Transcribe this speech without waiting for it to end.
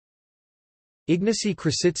Ignacy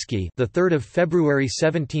Krasicki, the 3rd of February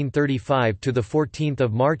 1735 to the 14th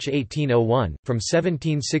of March 1801, from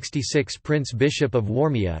 1766 Prince Bishop of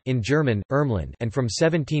Warmia in German, Ermland, and from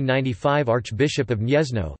 1795 Archbishop of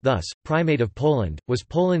Gniezno, thus Primate of Poland, was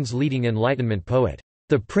Poland's leading Enlightenment poet,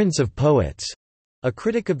 the Prince of Poets, a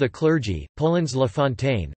critic of the clergy, Poland's La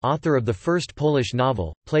Fontaine, author of the first Polish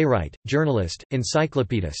novel, playwright, journalist,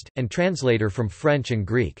 encyclopedist, and translator from French and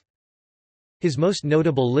Greek. His most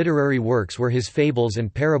notable literary works were his Fables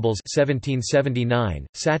and Parables 1779,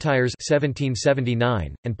 Satires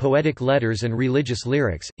 1779, and Poetic Letters and Religious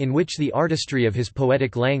Lyrics, in which the artistry of his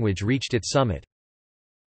poetic language reached its summit.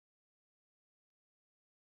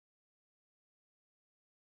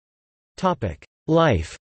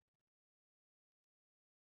 Life.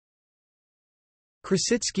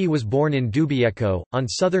 Krasicki was born in Dubiecko, on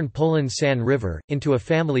southern Poland's San River, into a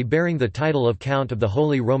family bearing the title of Count of the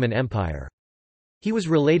Holy Roman Empire. He was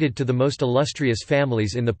related to the most illustrious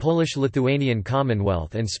families in the Polish-Lithuanian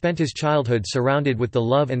Commonwealth and spent his childhood surrounded with the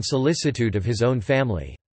love and solicitude of his own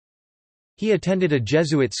family. He attended a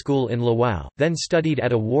Jesuit school in Lwów, then studied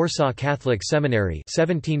at a Warsaw Catholic seminary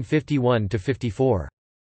 1751–54.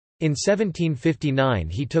 In 1759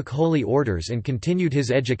 he took holy orders and continued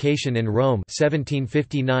his education in Rome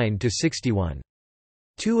 1759–61.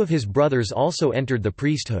 Two of his brothers also entered the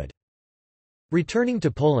priesthood. Returning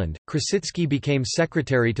to Poland, Krasicki became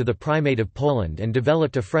secretary to the Primate of Poland and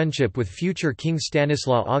developed a friendship with future King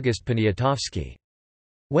Stanislaw August Poniatowski.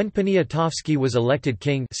 When Poniatowski was elected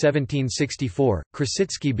king 1764,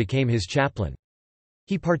 Krasicki became his chaplain.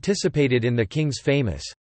 He participated in the king's famous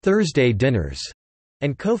Thursday dinners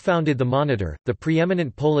and co-founded The Monitor, the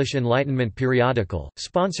preeminent Polish Enlightenment periodical,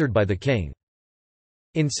 sponsored by the king.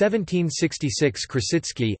 In 1766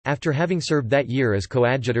 Krasicki, after having served that year as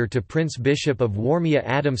coadjutor to Prince Bishop of Warmia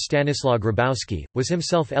Adam Stanislaw Grabowski, was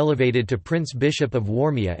himself elevated to Prince Bishop of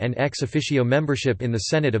Warmia and ex officio membership in the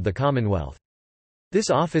Senate of the Commonwealth. This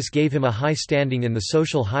office gave him a high standing in the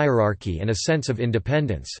social hierarchy and a sense of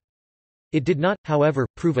independence. It did not, however,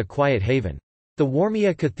 prove a quiet haven. The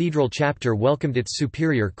Warmia Cathedral chapter welcomed its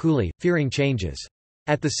superior coolly, fearing changes.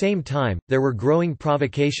 At the same time, there were growing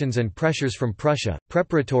provocations and pressures from Prussia,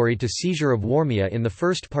 preparatory to seizure of Warmia in the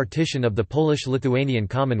first partition of the Polish-Lithuanian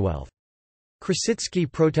Commonwealth.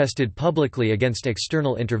 Krasicki protested publicly against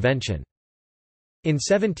external intervention. In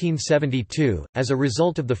 1772, as a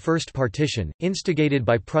result of the first partition, instigated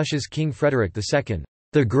by Prussia's King Frederick II,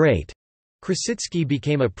 the Great, Krasicki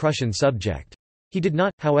became a Prussian subject. He did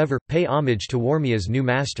not, however, pay homage to Warmia's new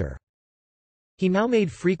master. He now made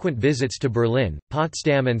frequent visits to Berlin,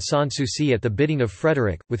 Potsdam and Sanssouci at the bidding of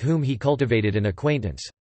Frederick, with whom he cultivated an acquaintance.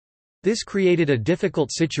 This created a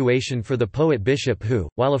difficult situation for the poet-bishop who,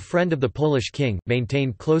 while a friend of the Polish king,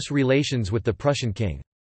 maintained close relations with the Prussian king.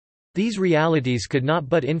 These realities could not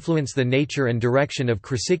but influence the nature and direction of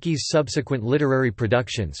Krasicki's subsequent literary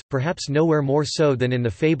productions, perhaps nowhere more so than in the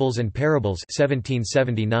Fables and Parables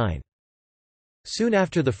 1779. Soon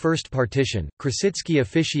after the first partition, Krasicki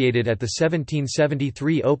officiated at the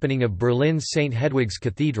 1773 opening of Berlin's St. Hedwig's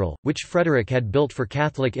Cathedral, which Frederick had built for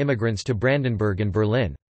Catholic immigrants to Brandenburg and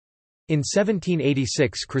Berlin. In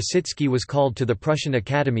 1786 Krasicki was called to the Prussian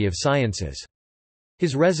Academy of Sciences.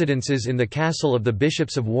 His residences in the castle of the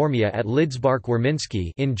bishops of Warmia at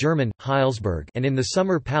Lidzbark-Warmiński in German, Heilsberg and in the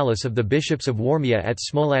summer palace of the bishops of Warmia at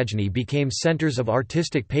Smolajny became centers of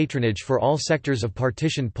artistic patronage for all sectors of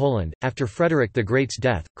partitioned Poland. After Frederick the Great's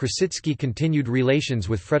death, Krasicki continued relations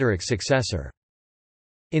with Frederick's successor.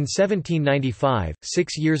 In 1795,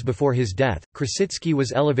 6 years before his death, Krasicki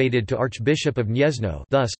was elevated to Archbishop of Gniezno,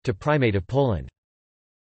 thus, to Primate of Poland.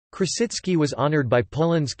 Krasicki was honored by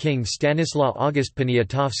Poland's King Stanislaw August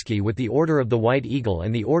Poniatowski with the Order of the White Eagle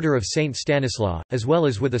and the Order of Saint Stanislaw, as well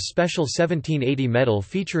as with a special 1780 medal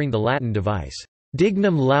featuring the Latin device,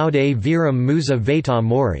 Dignum laude virum musa veta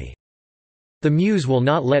mori. The muse will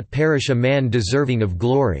not let perish a man deserving of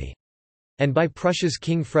glory, and by Prussia's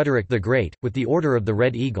King Frederick the Great, with the Order of the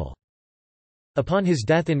Red Eagle. Upon his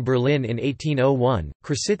death in Berlin in 1801,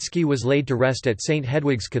 Krasicki was laid to rest at St.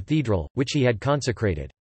 Hedwig's Cathedral, which he had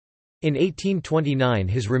consecrated. In 1829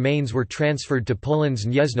 his remains were transferred to Poland's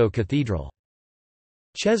Gniezno Cathedral.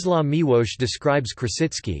 Czesław Miłosz describes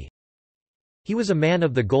Krasicki. He was a man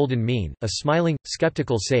of the golden mean, a smiling,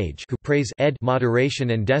 skeptical sage who praise moderation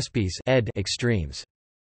and despise extremes.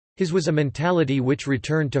 His was a mentality which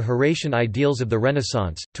returned to Horatian ideals of the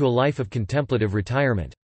Renaissance, to a life of contemplative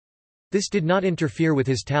retirement. This did not interfere with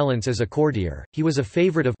his talents as a courtier. He was a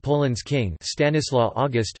favorite of Poland's king Stanislaw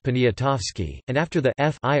August Poniatowski, and after the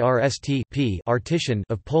partition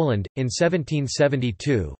of Poland, in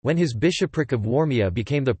 1772, when his bishopric of Warmia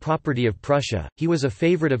became the property of Prussia, he was a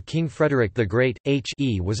favorite of King Frederick the Great.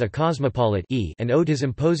 He was a cosmopolite and owed his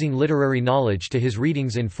imposing literary knowledge to his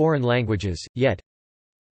readings in foreign languages, yet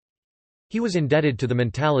he was indebted to the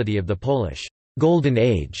mentality of the Polish Golden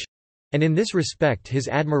Age. And in this respect his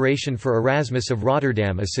admiration for Erasmus of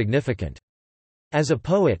Rotterdam is significant. As a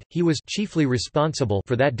poet, he was chiefly responsible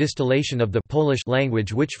for that distillation of the Polish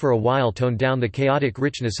language which for a while toned down the chaotic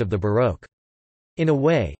richness of the Baroque. In a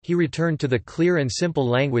way, he returned to the clear and simple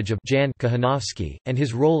language of Jan Kochanowski, and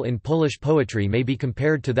his role in Polish poetry may be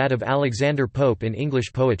compared to that of Alexander Pope in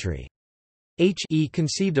English poetry. He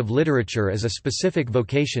conceived of literature as a specific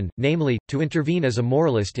vocation, namely, to intervene as a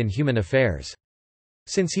moralist in human affairs.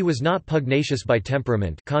 Since he was not pugnacious by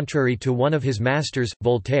temperament contrary to one of his masters,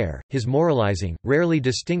 Voltaire, his moralizing, rarely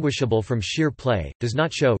distinguishable from sheer play, does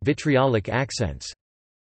not show vitriolic accents.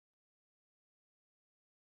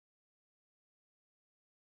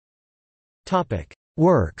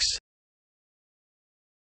 Works.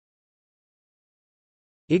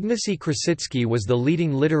 Ignacy Krasicki was the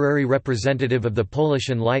leading literary representative of the Polish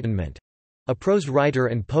Enlightenment. A prose writer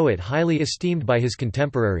and poet highly esteemed by his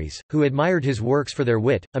contemporaries, who admired his works for their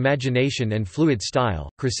wit, imagination and fluid style,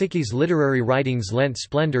 Krasicki's literary writings lent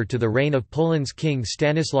splendor to the reign of Poland's king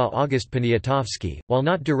Stanislaw August Poniatowski, while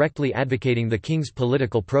not directly advocating the king's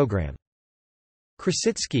political program.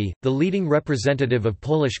 Krasicki, the leading representative of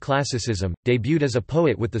Polish classicism, debuted as a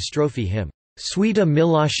poet with the strophe hymn, Święta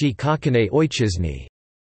miłość kochanej ojczyzny,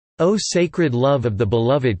 O sacred love of the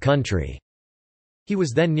beloved country. He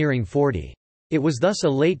was then nearing 40. It was thus a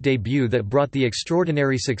late debut that brought the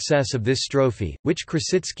extraordinary success of this strophe, which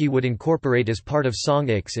Krasicki would incorporate as part of Song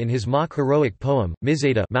X in his mock heroic poem,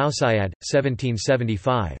 Mizada Mausiad,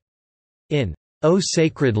 1775. In O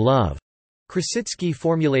Sacred Love, Krasicki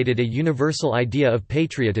formulated a universal idea of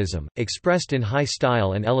patriotism, expressed in high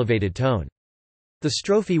style and elevated tone. The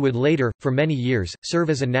strophe would later, for many years, serve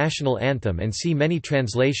as a national anthem and see many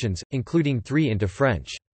translations, including 3 into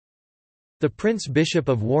French. The Prince Bishop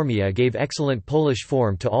of Warmia gave excellent Polish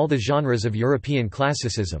form to all the genres of European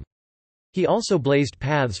classicism. He also blazed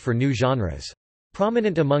paths for new genres.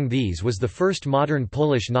 Prominent among these was the first modern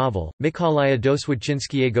Polish novel, Mikołaja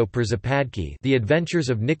Doswodczyńskiego Przypadki, The Adventures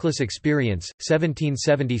of Nicholas Experience,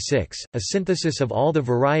 1776, a synthesis of all the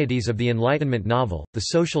varieties of the Enlightenment novel, the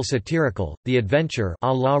social satirical, the adventure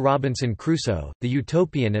à la Robinson Crusoe, the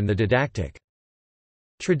utopian and the didactic.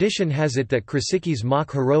 Tradition has it that Krasicki's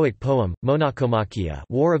mock heroic poem, Monakomachia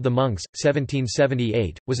War of the Monks,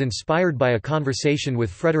 1778, was inspired by a conversation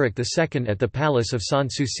with Frederick II at the Palace of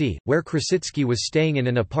Sanssouci, where Krasicki was staying in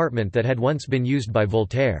an apartment that had once been used by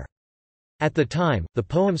Voltaire. At the time, the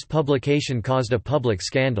poem's publication caused a public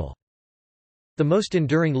scandal. The most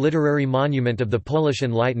enduring literary monument of the Polish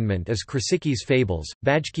Enlightenment is Krasicki's Fables,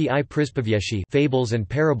 Bajki I Przypowieści Fables and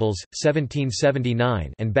Parables,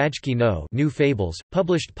 1779 and Bajki No New Fables,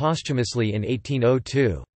 published posthumously in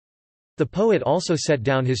 1802. The poet also set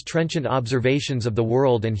down his trenchant observations of the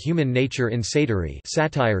world and human nature in Satyry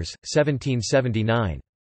Satires, 1779.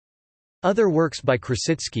 Other works by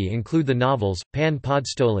Krasicki include the novels, Pan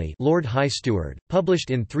Podstoli Lord High Steward,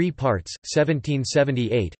 published in 3 parts,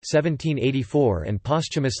 1778, 1784 and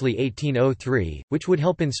posthumously 1803, which would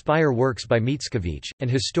help inspire works by Mickiewicz,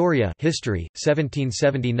 and Historia History,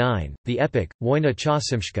 1779, the epic, Wojna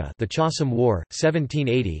Chocimska The Chocim War,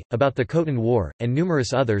 1780, about the Khotan War, and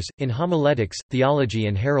numerous others, in homiletics, theology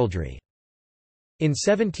and heraldry. In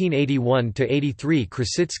 1781–83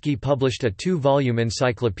 Krasicki published a 2-volume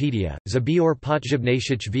encyclopedia, Zbior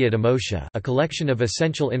Potrzebniejszych Wiadomości, a collection of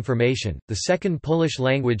essential information, the second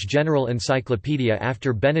Polish-language general encyclopedia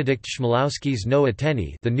after Benedict Chmielowski's No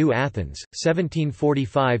Ateni The New Athens,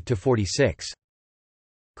 1745–46.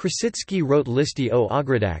 Krasicki wrote Listy o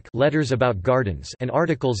ogrodach letters about gardens and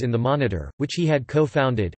articles in the Monitor, which he had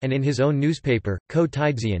co-founded, and in his own newspaper, Ko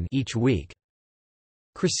Tydzień each week.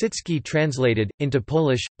 Krasicki translated, into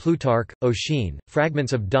Polish, Plutarch, Ossian,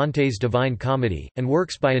 fragments of Dante's Divine Comedy, and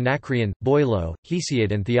works by Anacreon, Boileau,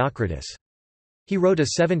 Hesiod and Theocritus. He wrote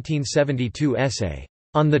a 1772 essay,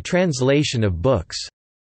 On the Translation of Books,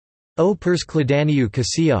 O Perskładaniu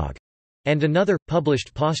Ksiąg, and another,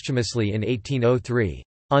 published posthumously in 1803,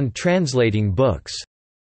 On Translating Books,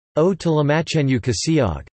 O Tłumaczeniu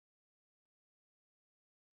Ksiąg.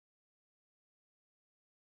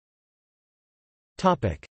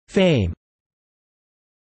 Fame.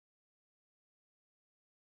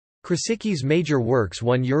 Krasicki's major works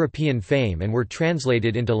won European fame and were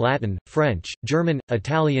translated into Latin, French, German,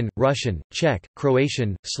 Italian, Russian, Czech,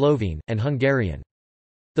 Croatian, Slovene, and Hungarian.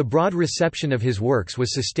 The broad reception of his works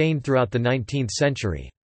was sustained throughout the 19th century.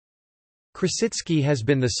 Krasicki has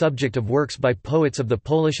been the subject of works by poets of the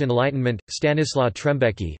Polish Enlightenment, Stanisław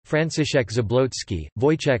Trembecki, Franciszek Zablocki,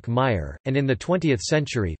 Wojciech Meyer, and in the 20th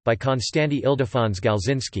century, by Konstanty Ildefons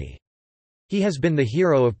Galzinski. He has been the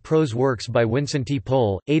hero of prose works by Wincenty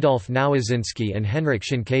Pole, Adolf Nowazinski and Henryk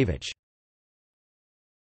Sienkiewicz.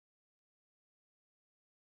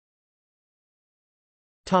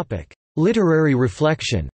 Literary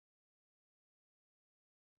reflection.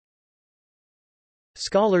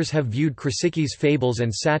 Scholars have viewed Krasicki's fables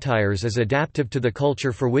and satires as adaptive to the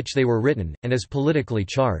culture for which they were written, and as politically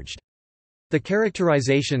charged. The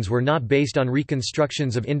characterizations were not based on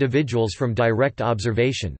reconstructions of individuals from direct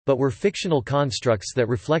observation, but were fictional constructs that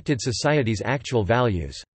reflected society's actual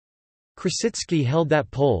values. Krasicki held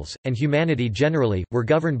that Poles, and humanity generally, were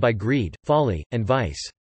governed by greed, folly, and vice.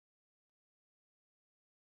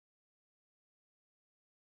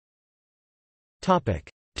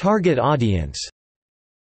 Target audience.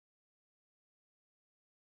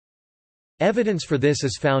 Evidence for this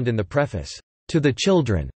is found in the preface, "To the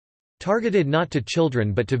Children", targeted not to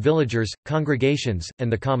children but to villagers, congregations,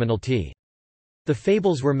 and the commonalty. The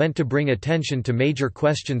fables were meant to bring attention to major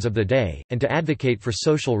questions of the day, and to advocate for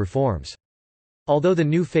social reforms. Although the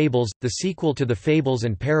new fables, the sequel to the Fables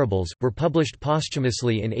and Parables, were published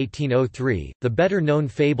posthumously in 1803, the better-known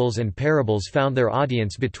Fables and Parables found their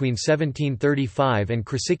audience between 1735 and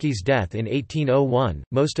Krasicki's death in 1801,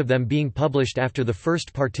 most of them being published after the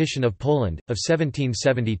First Partition of Poland, of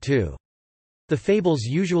 1772. The fables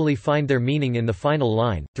usually find their meaning in the final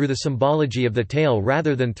line, through the symbology of the tale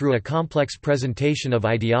rather than through a complex presentation of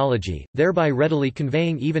ideology, thereby readily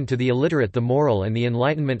conveying even to the illiterate the moral and the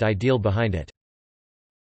Enlightenment ideal behind it.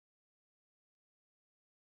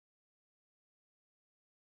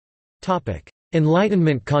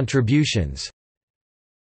 Enlightenment contributions.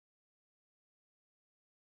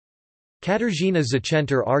 Katarzyna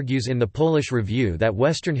Zaczęter argues in the Polish Review that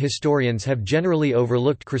Western historians have generally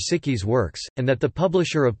overlooked Krasicki's works, and that the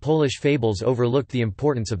publisher of Polish fables overlooked the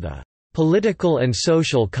importance of the political and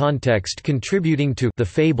social context contributing to the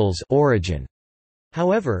fables' origin.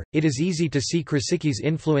 However, it is easy to see Krasicki's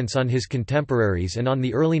influence on his contemporaries and on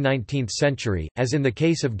the early 19th century, as in the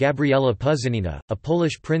case of Gabriela Puzzanina, a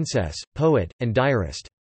Polish princess, poet, and diarist.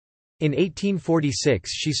 In 1846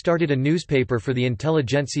 she started a newspaper for the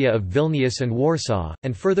intelligentsia of Vilnius and Warsaw,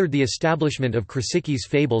 and furthered the establishment of Krasicki's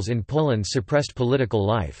fables in Poland's suppressed political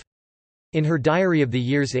life. In her diary of the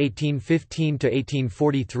years 1815 to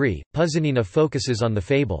 1843, Puzzanina focuses on the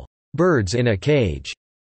fable, "Birds in a Cage",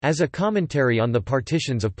 as a commentary on the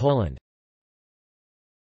partitions of Poland.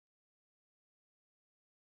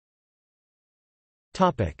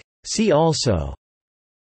 See also: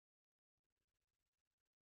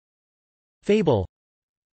 Fable,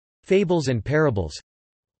 Fables and Parables,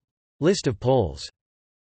 List of Poles.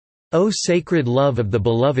 O Sacred Love of the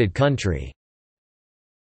Beloved Country,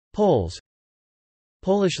 Poles,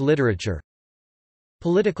 Polish literature,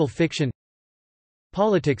 Political fiction,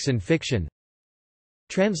 Politics and fiction,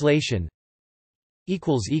 Translation.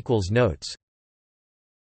 Notes